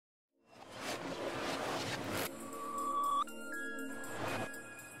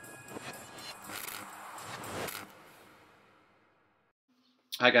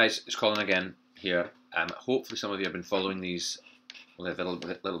Hi guys, it's Colin again here. Hopefully some of you have been following these little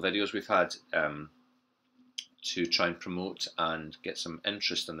videos we've had to try and promote and get some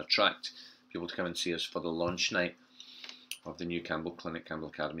interest and attract people to come and see us for the launch night of the new Campbell Clinic, Campbell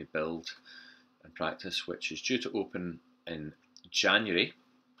Academy Build and Practice, which is due to open in January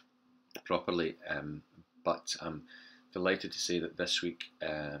properly, but I'm delighted to say that this week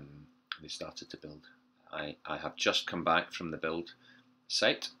they started to build. I have just come back from the build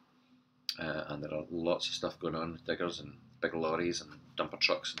site, and there are lots of stuff going on with diggers and big lorries and dumper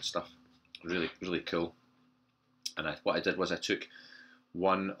trucks and stuff. Really cool. And what I did was I took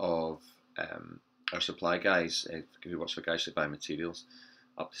one of our supply guys who works for Guys Supply Materials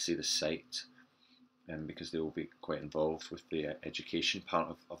up to see the site, because they will be quite involved with the education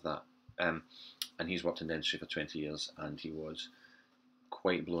part of that. And he's worked in the industry for 20 years, and he was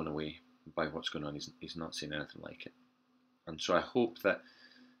quite blown away by what's going on. He's not seen anything like it. And so I hope that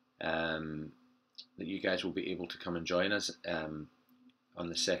that you guys will be able to come and join us on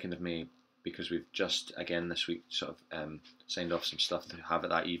the 2nd of May, because we've just, again this week, sort of signed off some stuff to have it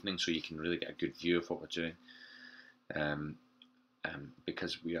that evening, so you can really get a good view of what we're doing.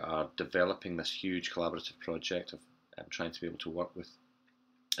 Because we are developing this huge collaborative project of trying to be able to work with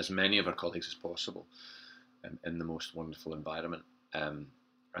as many of our colleagues as possible in the most wonderful environment.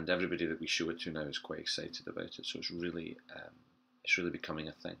 And everybody that we show it to now is quite excited about it, so it's really becoming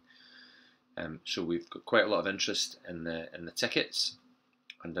a thing. So we've got quite a lot of interest in the tickets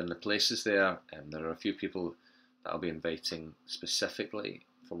and in the places there. There are a few people that I'll be inviting specifically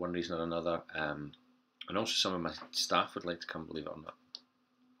for one reason or another, and also some of my staff would like to come, believe it or not.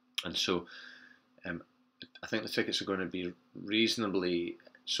 And so I think the tickets are going to be reasonably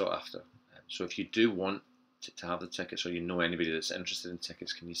sought after. So if you do want to have the tickets, or you know anybody that's interested in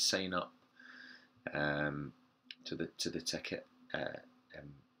tickets, can you sign up to the ticket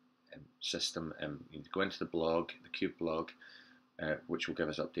system? You go into the blog, the Cube blog, which will give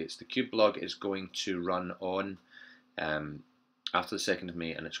us updates. The Cube blog is going to run on after the 2nd of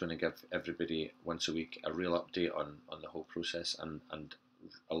May, and it's going to give everybody once a week a real update on the whole process, and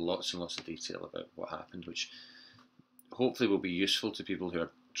lots and lots of detail about what happened, which hopefully will be useful to people who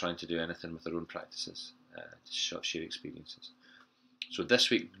are trying to do anything with their own practices, to share experiences. So this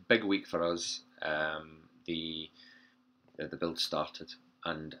week, big week for us. The build started,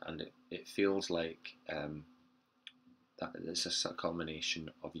 and it feels like that it's a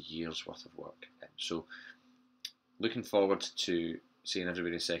culmination of years worth of work. So looking forward to seeing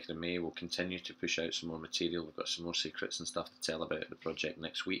everybody 2nd of May. We'll continue to push out some more material. We've got some more secrets and stuff to tell about the project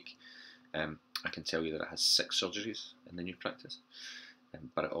next week. I can tell you that it has 6 surgeries in the new practice,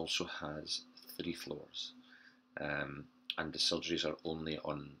 but it also has 3 floors, and the surgeries are only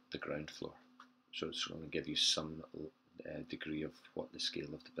on the ground floor, so it's going to give you some degree of what the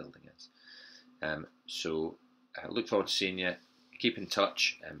scale of the building is. So I look forward to seeing you. Keep in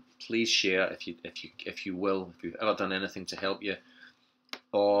touch. Please share if you will. If you've ever done anything to help you,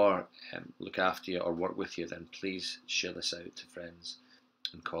 or look after you, or work with you, then please share this out to friends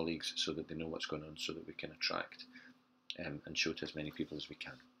and colleagues so that they know what's going on, so that we can attract and show to as many people as we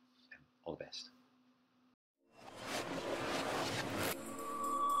can. All the best.